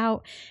thinking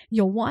about.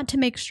 You'll want to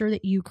make sure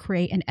that you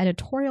create an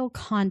editorial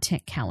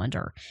content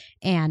calendar.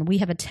 And we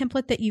have a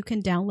template that you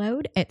can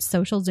download at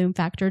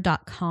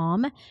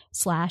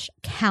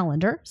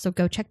socialzoomfactor.com/calendar. So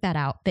go check that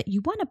out. But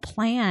you want to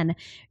plan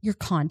your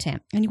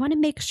content and you want to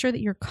make sure that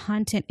your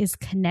content is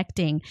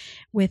connecting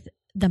with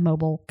the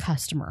mobile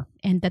customer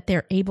and that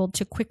they're able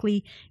to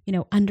quickly,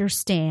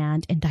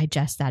 understand and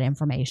digest that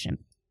information.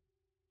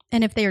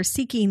 And if they are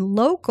seeking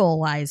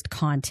localized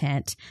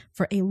content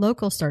for a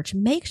local search,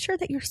 make sure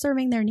that you're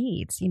serving their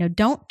needs.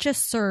 Don't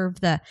just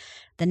serve the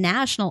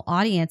national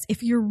audience.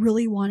 If you're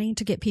really wanting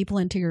to get people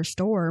into your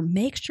store,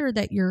 make sure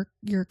that your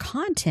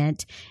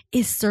content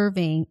is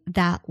serving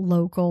that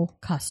local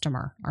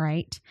customer. All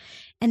right.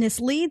 And this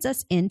leads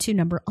us into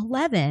number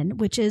 11,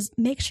 which is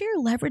make sure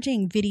you're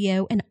leveraging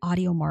video and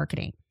audio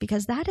marketing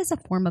because that is a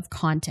form of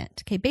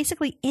content. Okay.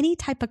 Basically any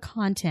type of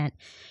content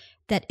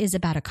that is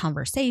about a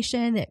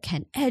conversation, that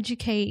can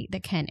educate,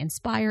 that can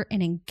inspire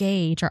and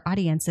engage our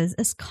audiences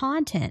is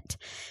content.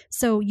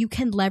 So you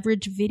can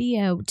leverage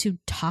video to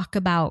talk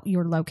about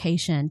your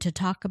location, to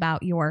talk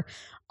about your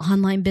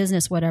online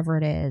business, whatever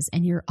it is,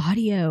 and your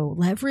audio,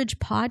 leverage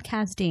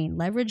podcasting,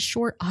 leverage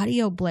short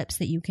audio blips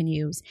that you can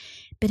use,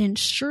 but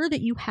ensure that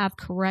you have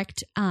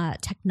correct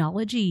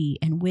technology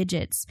and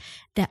widgets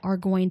that are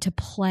going to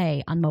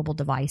play on mobile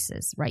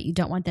devices, right? You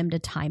don't want them to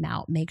time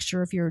out. Make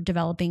sure if you're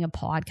developing a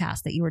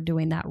podcast that you are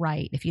doing that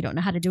right. If you don't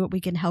know how to do it,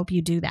 we can help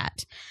you do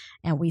that.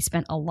 And we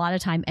spent a lot of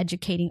time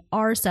educating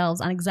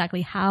ourselves on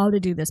exactly how to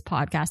do this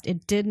podcast.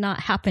 It did not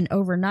happen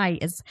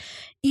overnight. As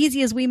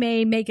easy as we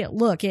may make it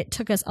look, it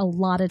took us a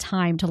lot of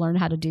time to learn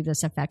how to do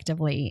this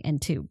effectively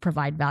and to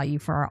provide value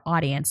for our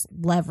audience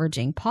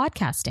leveraging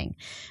podcasting.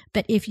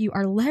 But if you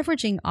are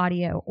leveraging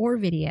audio or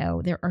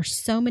video, there are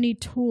so many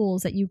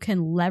tools that you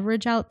can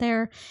leverage out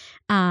there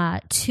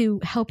to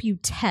help you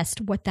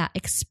test what that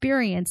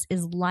experience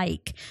is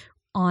like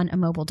on a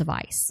mobile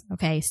device.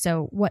 Okay.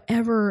 So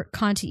whatever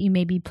content you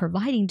may be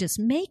providing, just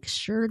make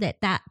sure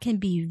that that can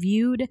be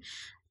viewed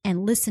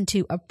and listened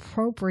to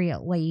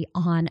appropriately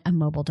on a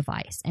mobile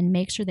device, and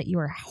make sure that you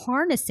are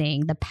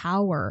harnessing the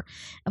power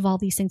of all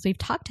these things we've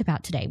talked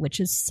about today, which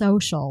is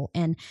social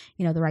and,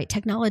 the right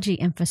technology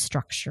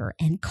infrastructure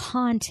and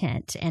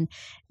content and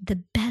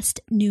the best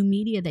new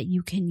media that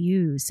you can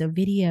use. So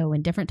video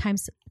and different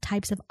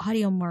types of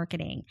audio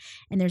marketing.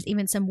 And there's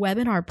even some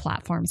webinar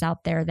platforms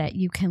out there that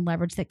you can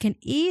leverage that can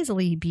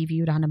easily be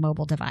viewed on a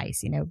mobile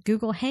device.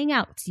 Google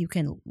Hangouts you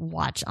can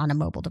watch on a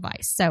mobile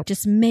device. So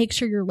just make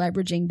sure you're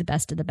leveraging the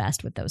best of the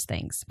best with those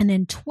things. And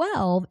then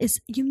 12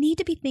 is you need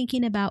to be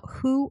thinking about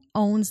who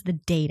owns the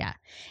data.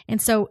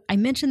 And so I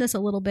mentioned this a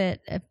little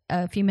bit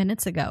a few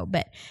minutes ago,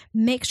 but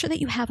make sure that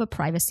you have a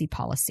privacy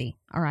policy.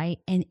 All right.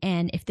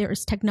 And if there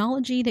is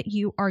technology that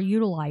you are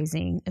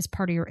utilizing as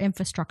part of your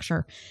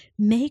infrastructure,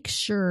 make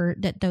sure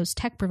that those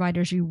tech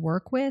providers you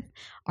work with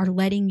are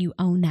letting you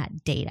own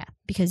that data,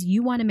 because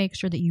you want to make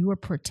sure that you are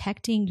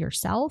protecting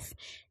yourself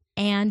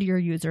and your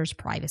users'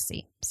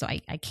 privacy. So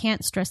I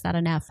can't stress that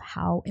enough,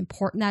 how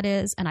important that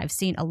is. And I've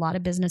seen a lot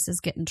of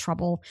businesses get in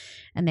trouble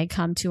and they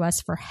come to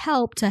us for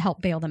help to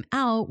help bail them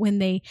out when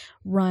they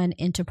run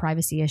into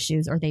privacy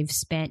issues, or they've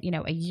spent,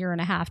 a year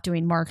and a half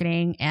doing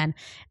marketing and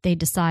they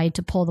decide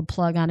to pull the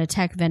plug on a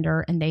tech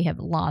vendor and they have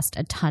lost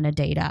a ton of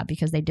data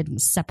because they didn't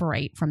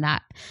separate from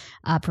that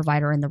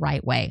provider in the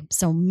right way.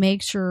 So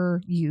make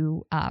sure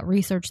you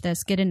research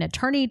this, get an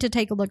attorney to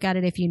take a look at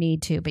it if you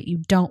need to, but you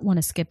don't want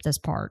to skip this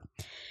part.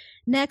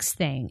 Next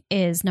thing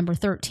is number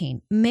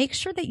 13. Make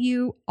sure that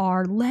you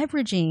are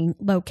leveraging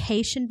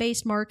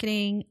location-based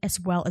marketing as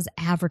well as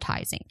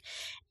advertising.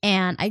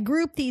 And I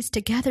group these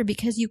together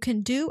because you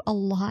can do a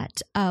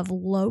lot of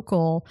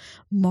local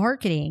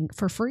marketing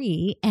for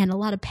free and a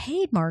lot of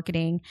paid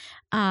marketing,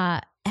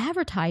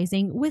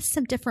 advertising with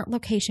some different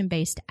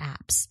location-based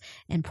apps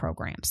and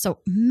programs. So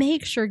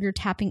make sure you're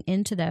tapping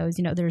into those.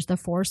 There's the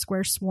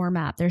Foursquare Swarm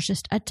app. There's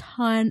just a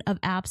ton of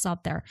apps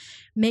out there.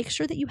 Make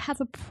sure that you have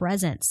a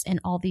presence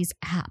in all these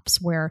apps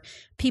where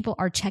people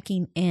are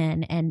checking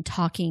in and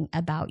talking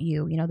about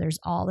you. There's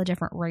all the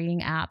different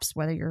rating apps,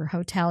 whether you're a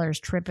hotel,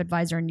 there's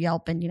TripAdvisor and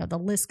Yelp, and the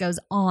list goes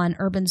on,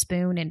 Urban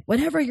Spoon, and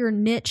whatever your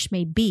niche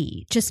may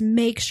be. Just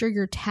make sure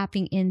you're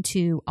tapping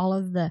into all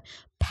of the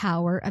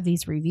power of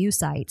these review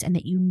sites and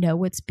that you know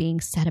what's being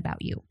said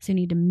about you. So you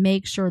need to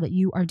make sure that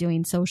you are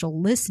doing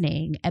social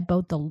listening at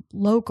both the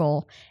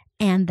local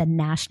and the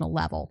national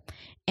level,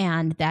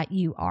 and that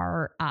you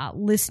are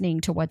listening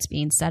to what's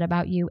being said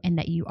about you and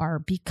that you are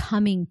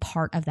becoming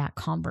part of that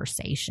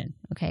conversation,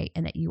 okay?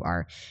 And that you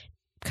are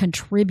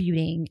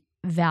contributing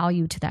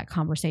value to that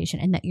conversation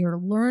and that you're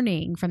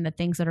learning from the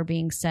things that are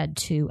being said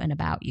to and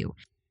about you.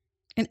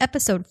 In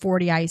episode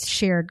 40, I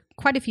shared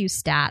quite a few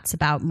stats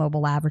about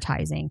mobile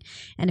advertising.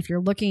 And if you're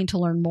looking to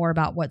learn more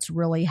about what's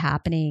really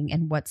happening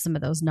and what some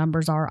of those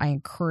numbers are, I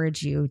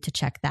encourage you to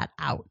check that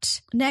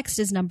out. Next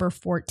is number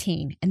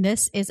 14, and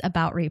this is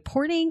about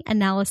reporting,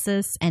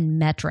 analysis, and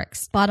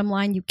metrics. Bottom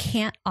line, you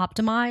can't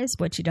optimize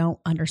what you don't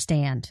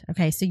understand.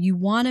 Okay, so you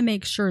want to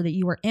make sure that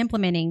you are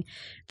implementing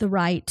the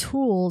right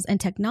tools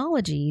and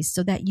technologies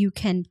so that you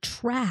can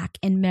track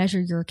and measure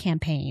your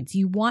campaigns.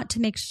 You want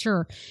to make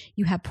sure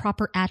you have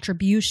proper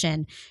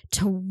attribution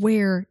to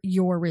where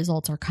your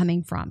results are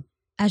coming from.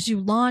 As you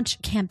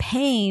launch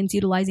campaigns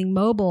utilizing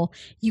mobile,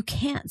 you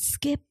can't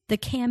skip the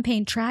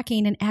campaign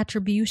tracking and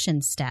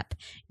attribution step.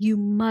 You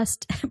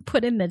must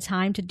put in the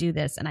time to do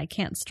this, and I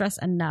can't stress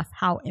enough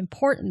how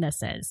important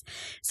this is.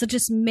 So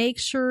just make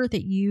sure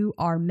that you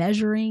are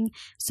measuring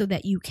so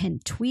that you can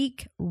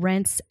tweak,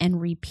 rinse, and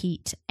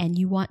repeat, and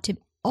you want to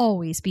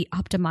always be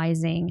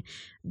optimizing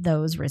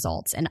those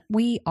results. And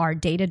we are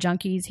data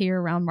junkies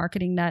here around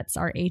Marketing Nuts,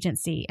 our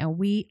agency, and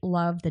we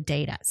love the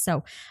data.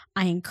 So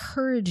I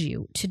encourage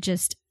you to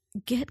just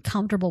get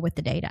comfortable with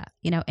the data,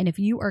 and if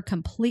you are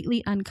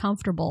completely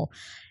uncomfortable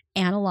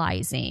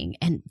analyzing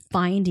and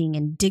finding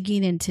and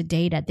digging into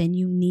data, then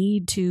you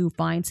need to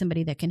find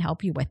somebody that can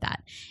help you with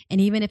that. And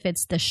even if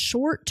it's the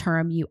short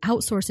term, you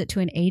outsource it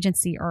to an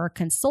agency or a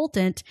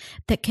consultant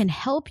that can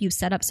help you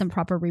set up some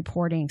proper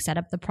reporting, set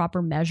up the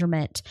proper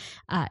measurement.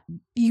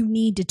 You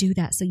need to do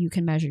that so you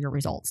can measure your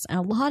results. And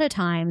a lot of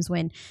times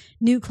when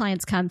new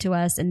clients come to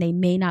us and they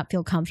may not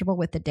feel comfortable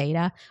with the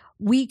data,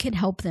 we can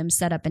help them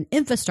set up an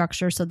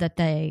infrastructure so that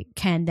they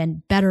can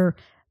then better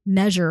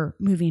measure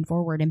moving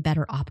forward and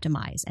better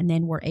optimize. And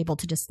then we're able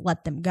to just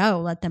let them go,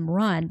 let them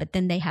run, but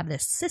then they have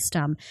this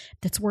system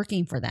that's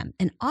working for them.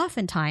 And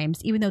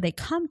oftentimes, even though they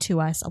come to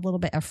us a little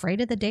bit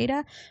afraid of the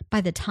data, by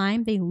the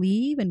time they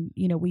leave and,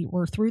 we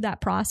were through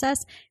that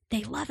process,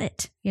 they love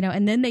it,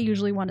 and then they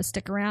usually want to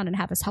stick around and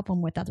have us help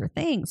them with other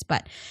things.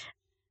 But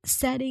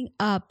setting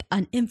up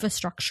an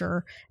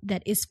infrastructure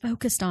that is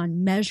focused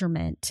on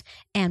measurement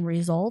and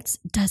results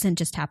doesn't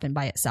just happen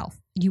by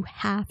itself. You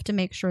have to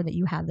make sure that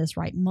you have this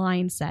right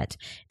mindset,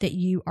 that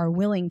you are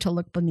willing to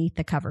look beneath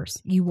the covers.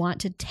 You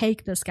want to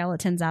take the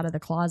skeletons out of the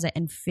closet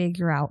and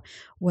figure out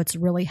what's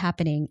really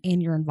happening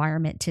in your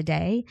environment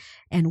today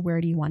and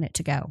where do you want it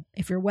to go.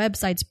 If your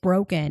website's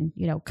broken,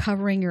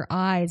 covering your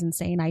eyes and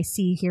saying, I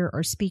see, hear,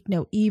 or speak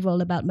no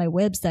evil about my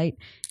website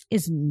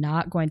is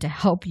not going to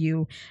help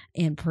you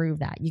improve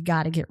that. You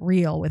got to get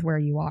real with where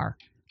you are.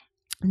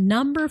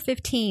 Number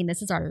 15,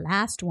 this is our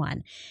last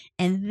one,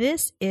 and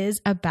this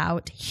is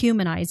about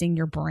humanizing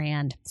your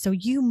brand. So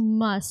you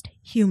must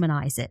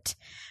humanize it,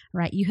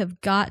 right? You have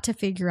got to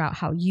figure out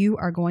how you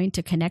are going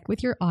to connect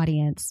with your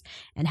audience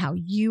and how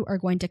you are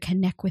going to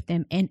connect with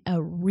them in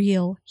a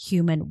real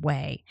human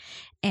way.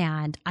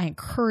 And I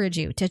encourage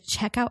you to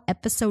check out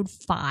episode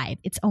 5.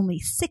 It's only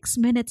 6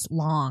 minutes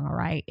long, all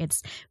right?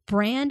 It's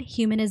brand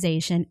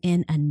humanization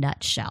in a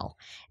nutshell.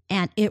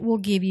 And it will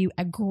give you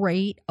a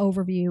great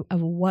overview of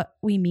what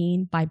we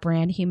mean by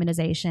brand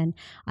humanization.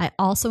 I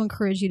also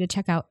encourage you to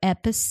check out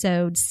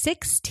episode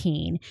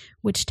 16,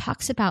 which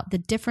talks about the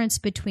difference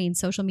between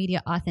social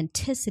media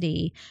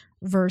authenticity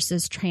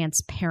versus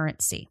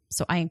transparency.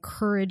 So I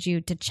encourage you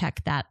to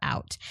check that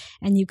out.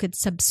 And you could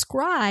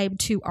subscribe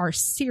to our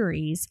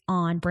series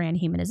on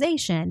brand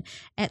humanization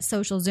at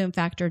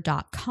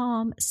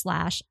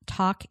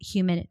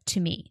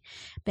socialzoomfactor.com/talkhumantome.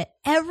 But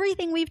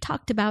everything we've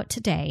talked about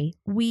today,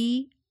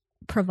 we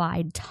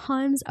provide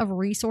tons of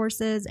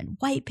resources and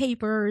white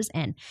papers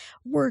and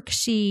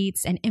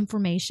worksheets and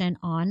information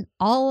on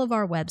all of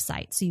our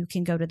websites. So you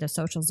can go to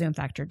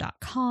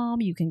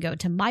thesocialzoomfactor.com. You can go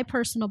to my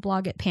personal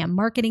blog at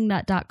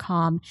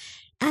pammarketingnut.com.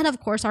 And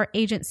of course, our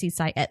agency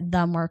site at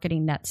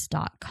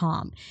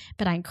themarketingnuts.com.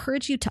 But I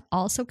encourage you to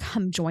also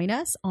come join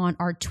us on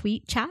our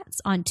tweet chats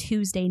on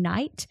Tuesday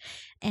night.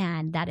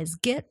 And that is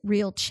Get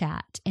Real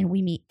Chat. And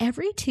we meet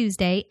every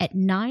Tuesday at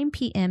 9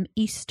 p.m.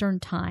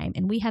 Eastern Time.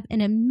 And we have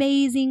an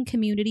amazing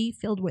community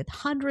filled with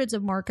hundreds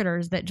of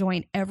marketers that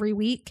join every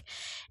week.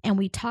 And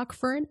we talk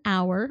for an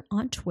hour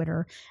on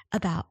Twitter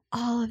about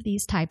all of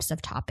these types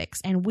of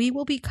topics. And we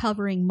will be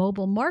covering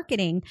mobile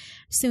marketing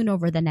soon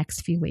over the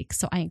next few weeks.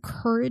 So I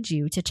encourage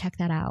you to check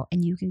that out.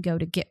 And you can go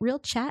to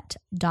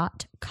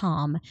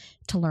getrealchat.com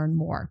to learn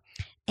more.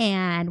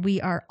 And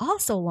we are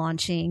also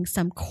launching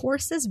some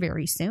courses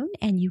very soon.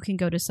 And you can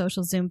go to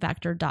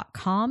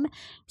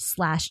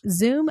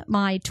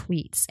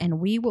socialzoomfactor.com/ZoomMyTweets. And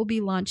we will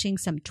be launching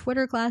some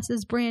Twitter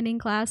classes, branding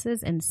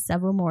classes, and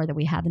several more that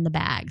we have in the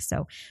bag.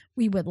 So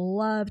we would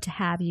love to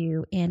have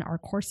you in our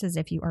courses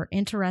if you are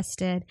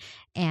interested.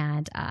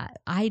 And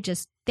I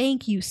just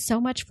thank you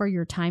so much for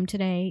your time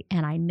today.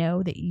 And I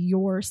know that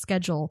your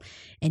schedule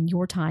and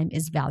your time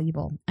is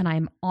valuable. And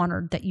I'm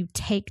honored that you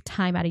take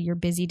time out of your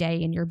busy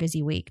day and your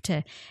busy week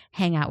to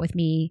hang out with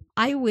me.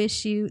 I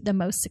wish you the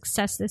most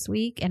success this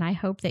week. And I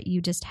hope that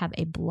you just have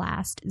a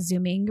blast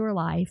zooming your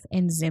life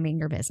and zooming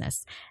your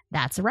business.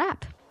 That's a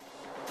wrap.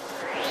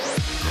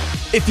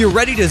 If you're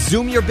ready to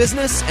zoom your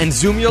business and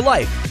zoom your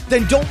life,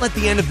 then don't let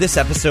the end of this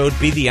episode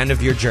be the end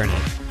of your journey.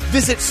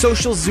 Visit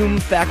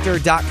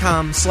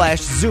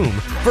socialzoomfactor.com/Zoom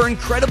for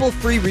incredible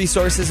free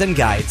resources and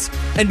guides.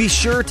 And be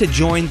sure to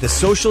join the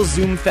Social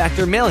Zoom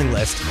Factor mailing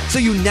list so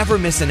you never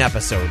miss an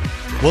episode.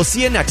 We'll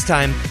see you next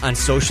time on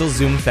Social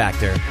Zoom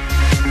Factor.